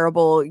isn't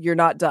terrible. You're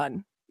not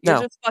done. You're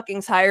No. just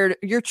fucking tired.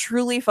 You're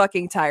truly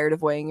fucking tired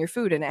of weighing your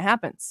food, and it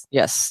happens.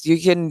 Yes, you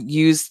can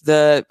use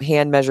the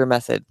hand measure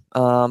method.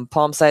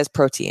 Palm size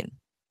protein,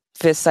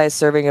 fist size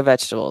serving of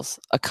vegetables,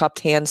 a cupped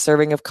hand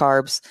serving of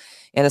carbs,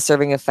 and a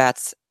serving of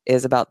fats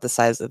is about the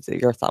size of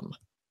your thumb.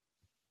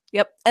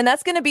 Yep. And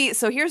that's going to be,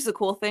 so here's the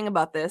cool thing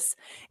about this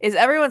is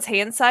everyone's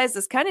hand size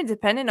is kind of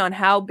dependent on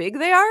how big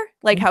they are,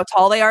 like how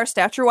tall they are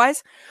stature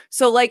wise.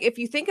 So like if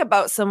you think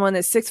about someone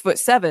that's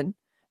 6'7",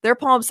 their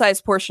palm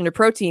size portion of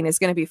protein is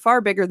going to be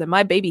far bigger than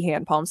my baby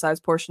hand palm size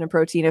portion of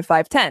protein of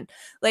 5'10".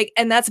 Like,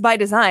 and that's by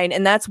design.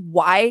 And that's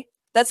why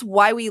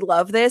we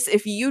love this.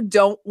 If you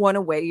don't want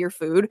to weigh your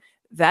food,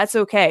 that's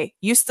okay.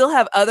 You still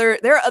have there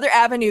are other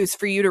avenues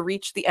for you to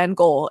reach the end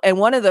goal. And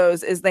one of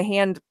those is the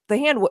hand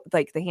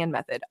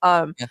method.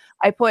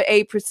 I put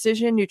a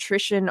precision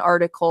nutrition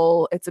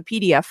article. It's a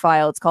PDF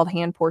file. It's called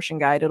Hand Portion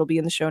Guide. It'll be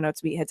in the show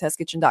notes,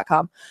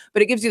 meatheadtestkitchen.com.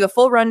 But it gives you the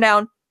full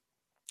rundown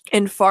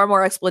and far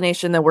more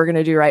explanation than we're going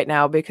to do right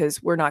now,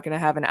 because we're not going to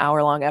have an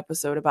hour-long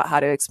episode about how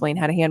to explain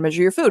how to hand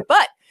measure your food.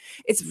 But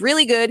it's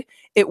really good.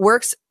 It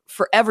works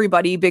for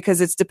everybody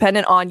because it's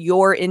dependent on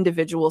your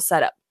individual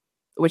setup,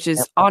 which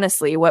is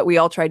honestly what we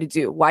all try to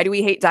do. Why do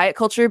we hate diet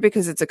culture?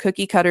 Because it's a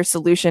cookie cutter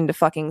solution to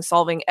fucking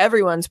solving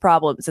everyone's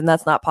problems. And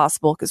that's not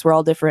possible because we're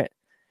all different.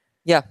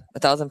 Yeah,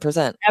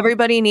 1,000%.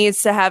 Everybody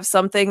needs to have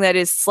something that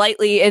is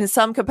slightly in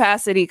some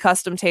capacity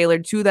custom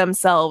tailored to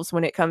themselves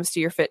when it comes to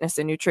your fitness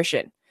and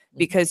nutrition,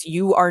 because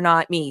you are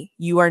not me.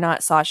 You are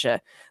not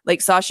Sasha.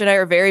 Like Sasha and I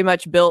are very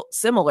much built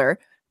similar,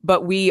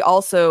 but we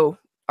also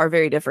are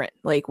very different.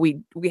 Like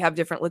we have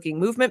different looking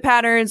movement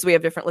patterns. We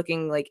have different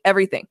looking like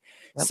everything.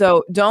 Yep.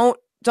 So don't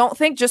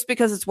think just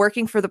because it's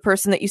working for the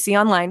person that you see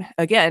online.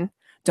 Again,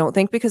 don't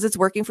think because it's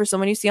working for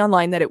someone you see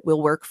online that it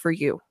will work for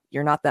you.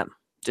 You're not them.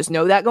 Just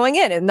know that going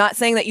in. And not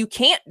saying that you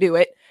can't do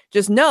it.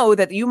 Just know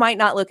that you might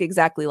not look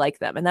exactly like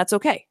them, and that's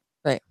okay.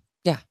 Right.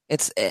 Yeah.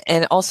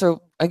 And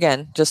also,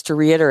 again, just to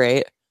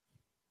reiterate,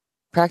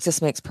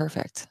 practice makes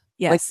perfect.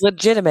 Yes. Like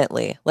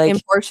legitimately, like in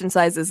portion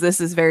sizes, this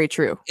is very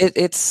true.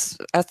 It's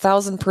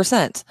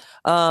 1,000%.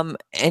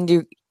 And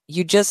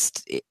you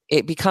just,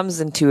 it becomes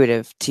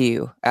intuitive to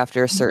you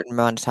after a certain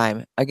amount of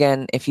time.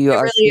 Again, if you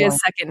are really is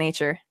second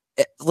nature,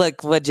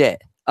 like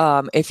legit.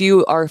 If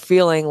you are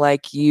feeling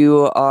like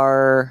you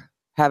are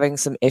having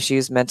some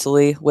issues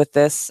mentally with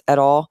this at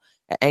all,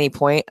 at any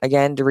point,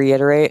 again, to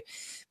reiterate,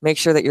 make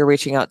sure that you're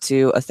reaching out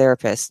to a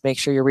therapist. Make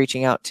sure you're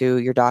reaching out to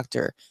your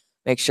doctor.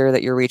 Make sure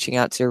that you're reaching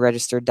out to a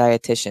registered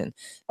dietitian.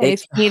 And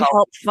if you need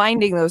help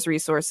finding those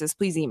resources,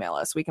 please email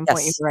us. We can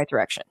point you in the right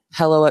direction.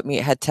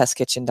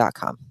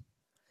 hello@meatheadtestkitchen.com.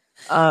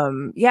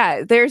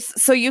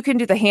 So you can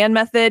do the hand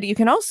method. You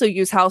can also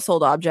use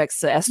household objects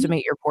to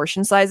estimate your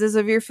portion sizes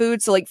of your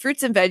food. So like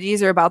fruits and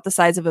veggies are about the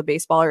size of a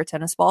baseball or a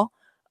tennis ball.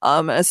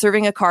 A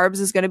serving of carbs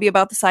is going to be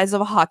about the size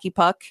of a hockey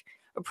puck.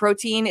 A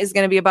protein is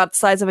going to be about the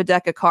size of a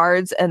deck of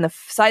cards, and the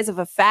size of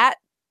a fat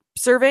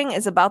serving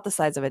is about the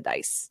size of a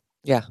dice.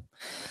 Yeah.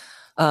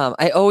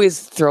 It always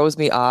throws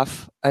me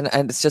off, and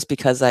it's just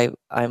because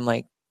I'm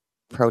like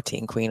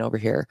protein queen over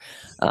here.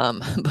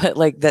 But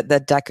like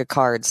that deck of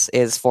cards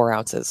is 4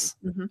 ounces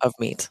of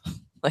meat.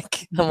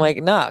 Like I'm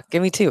like, nah,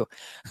 give me 2.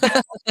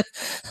 I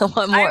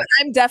want more.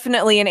 I'm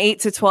definitely an 8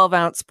 to 12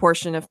 ounce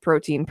portion of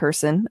protein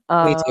person.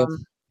 Me too.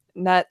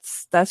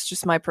 That's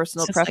just my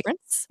personal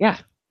preference. Like, yeah.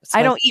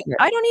 I don't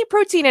eat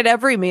protein at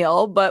every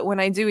meal, but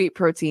when I do eat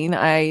protein,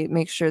 I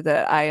make sure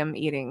that I am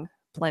eating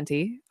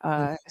plenty,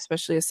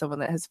 especially as someone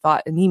that has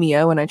fought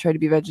anemia when I try to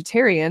be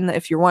vegetarian.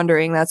 If you're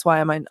wondering, that's why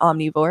I'm an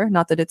omnivore.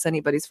 Not that it's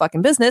anybody's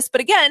fucking business,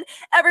 but again,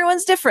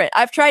 everyone's different.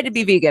 I've tried to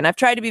be vegan. I've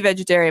tried to be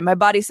vegetarian. My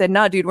body said,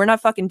 no, dude, we're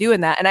not fucking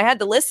doing that. And I had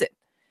to listen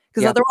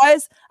because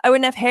otherwise I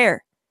wouldn't have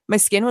hair. My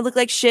skin would look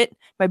like shit.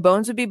 My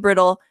bones would be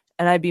brittle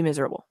and I'd be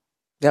miserable.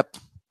 Yep.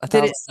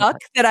 Did it suck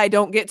that I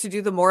don't get to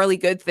do the morally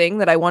good thing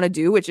that I want to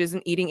do, which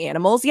isn't eating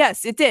animals?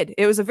 Yes, it did.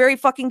 It was a very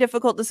fucking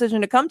difficult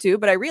decision to come to,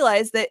 but I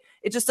realized that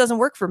it just doesn't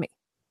work for me.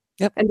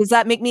 Yep. And does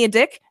that make me a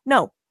dick?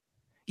 No.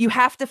 You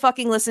have to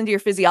fucking listen to your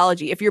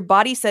physiology. If your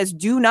body says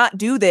do not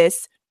do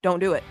this, don't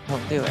do it.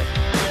 Don't do it.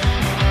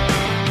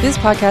 This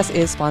podcast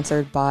is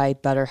sponsored by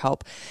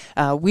BetterHelp.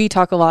 We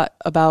talk a lot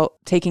about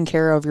taking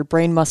care of your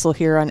brain muscle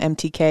here on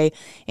MTK,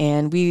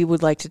 and we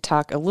would like to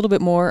talk a little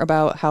bit more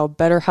about how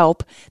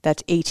BetterHelp,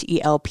 that's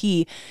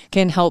H-E-L-P,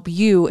 can help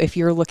you if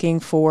you're looking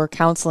for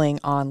counseling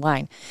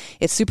online.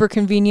 It's super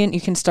convenient.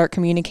 You can start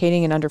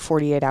communicating in under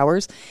 48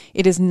 hours.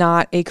 It is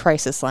not a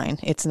crisis line.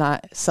 It's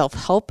not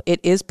self-help. It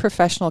is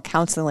professional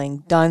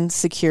counseling done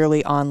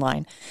securely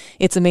online.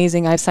 It's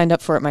amazing. I've signed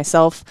up for it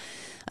myself.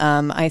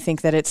 I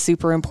think that it's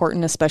super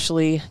important,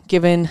 especially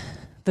given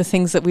the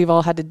things that we've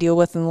all had to deal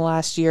with in the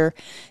last year,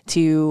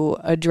 to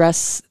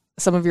address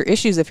some of your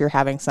issues if you're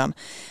having some.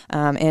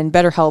 And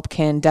BetterHelp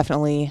can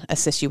definitely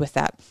assist you with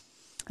that.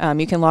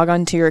 You can log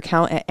on to your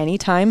account at any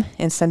time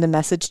and send a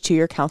message to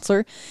your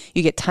counselor.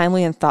 You get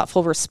timely and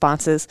thoughtful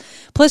responses.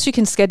 Plus, you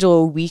can schedule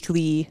a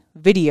weekly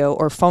video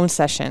or phone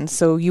session,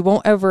 so you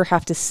won't ever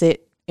have to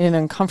sit in an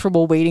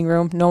uncomfortable waiting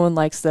room. No one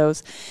likes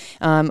those,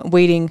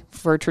 waiting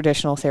for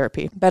traditional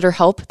therapy.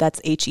 BetterHelp, that's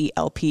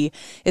H-E-L-P,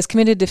 is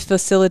committed to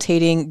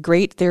facilitating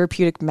great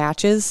therapeutic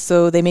matches,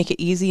 so they make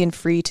it easy and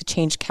free to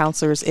change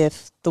counselors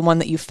if the one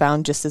that you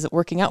found just isn't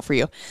working out for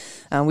you.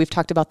 We've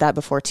talked about that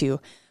before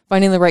too.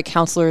 Finding the right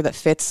counselor that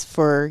fits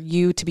for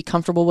you to be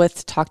comfortable with,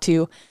 to talk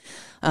to,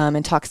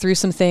 and talk through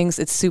some things.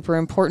 It's super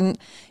important.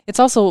 It's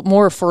also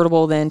more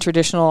affordable than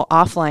traditional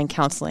offline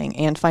counseling,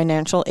 and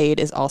financial aid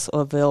is also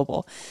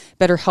available.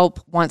 BetterHelp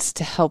wants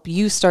to help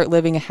you start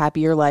living a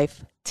happier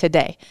life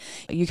today.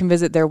 You can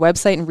visit their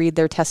website and read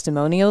their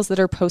testimonials that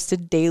are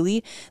posted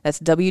daily. That's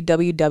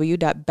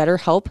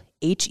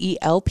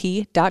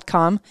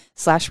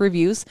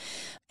www.betterhelp.com/reviews.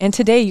 And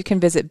today you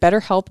can visit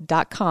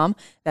betterhelp.com,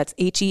 that's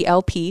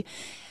HELP/MTK.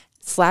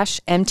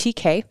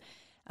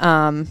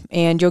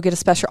 And you'll get a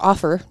special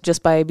offer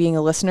just by being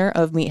a listener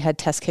of Meathead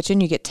Test Kitchen.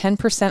 You get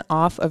 10%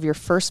 off of your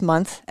first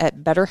month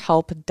at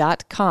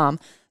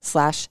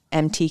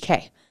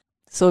betterhelp.com/MTK.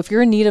 So if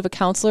you're in need of a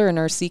counselor and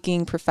are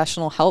seeking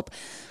professional help,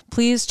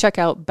 please check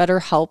out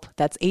BetterHelp,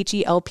 that's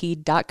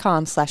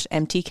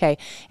HELP.com/MTK,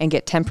 and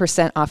get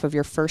 10% off of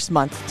your first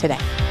month today.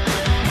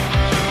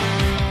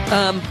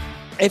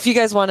 If you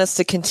guys want us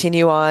to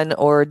continue on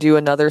or do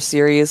another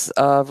series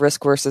of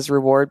risk versus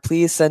reward,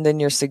 please send in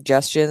your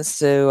suggestions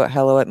to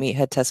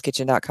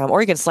hello@meatheadtestkitchen.com,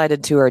 or you can slide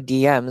into our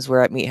DMs.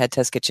 We're at Meathead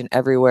Test Kitchen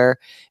everywhere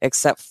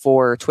except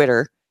for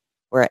Twitter.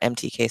 We're at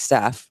MTK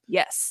Staff.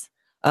 Yes.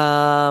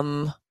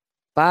 Buy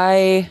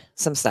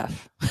some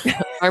stuff.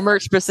 Our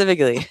merch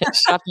specifically.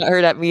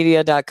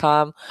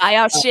 Shop.herd@media.com. Buy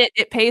our shit.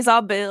 It pays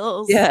our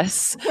bills.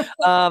 Yes.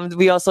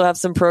 We also have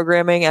some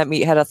programming at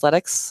Meathead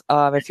Athletics.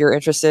 If you're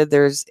interested,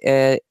 there's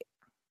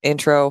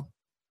intro,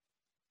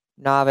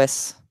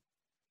 novice,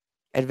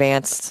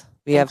 advanced.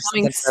 We have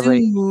coming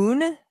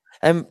soon.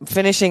 I'm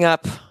finishing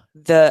up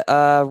the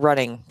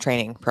running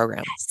training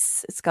program.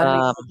 Yes, it's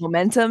gonna be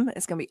momentum.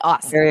 It's gonna be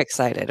awesome. Very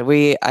excited.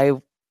 I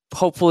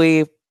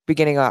hopefully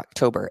beginning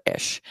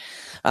October-ish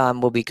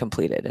will be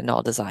completed and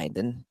all designed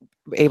and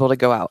able to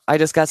go out. I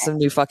just got some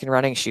new fucking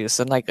running shoes,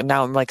 so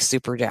now I'm like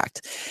super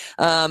jacked.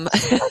 And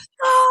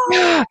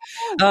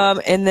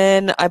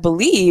then I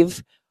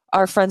believe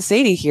our friend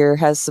Sadie here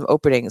has some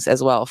openings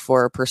as well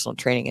for personal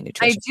training and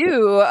nutrition. I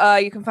do.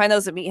 You can find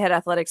those at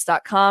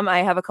meatheadathletics.com.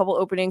 I have a couple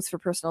openings for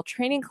personal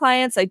training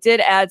clients. I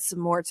did add some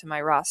more to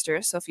my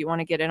roster. So if you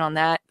want to get in on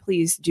that,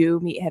 please do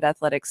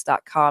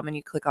meatheadathletics.com and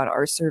you click on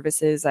our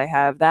services. I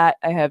have that.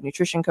 I have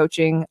nutrition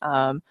coaching.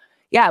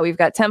 We've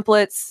got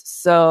templates.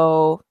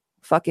 So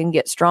fucking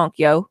get strong,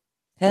 yo.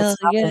 Hell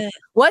yeah.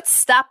 What's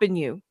stopping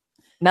you?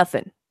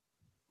 Nothing.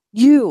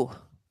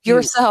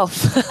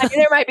 Yourself. I mean,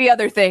 there might be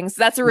other things.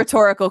 That's a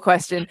rhetorical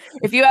question.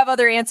 If you have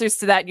other answers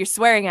to that, you're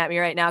swearing at me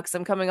right now because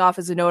I'm coming off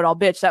as a know-it-all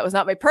bitch. That was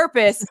not my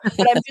purpose. But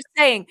I'm just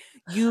saying,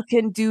 you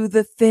can do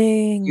the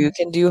thing. You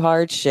can do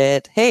hard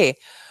shit. Hey,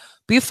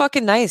 be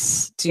fucking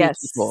nice to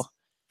people.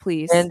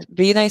 Please. And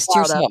be nice to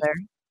yourself. Out there.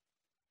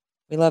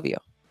 We love you.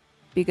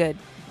 Be good.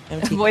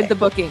 MTK. Avoid the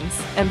bookings.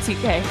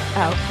 MTK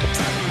out.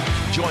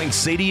 Join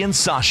Sadie and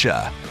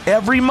Sasha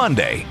every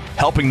Monday,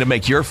 helping to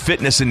make your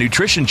fitness and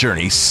nutrition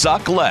journey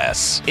suck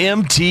less.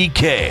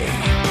 MTK.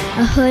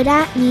 A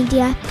Huda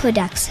Media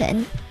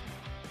Production.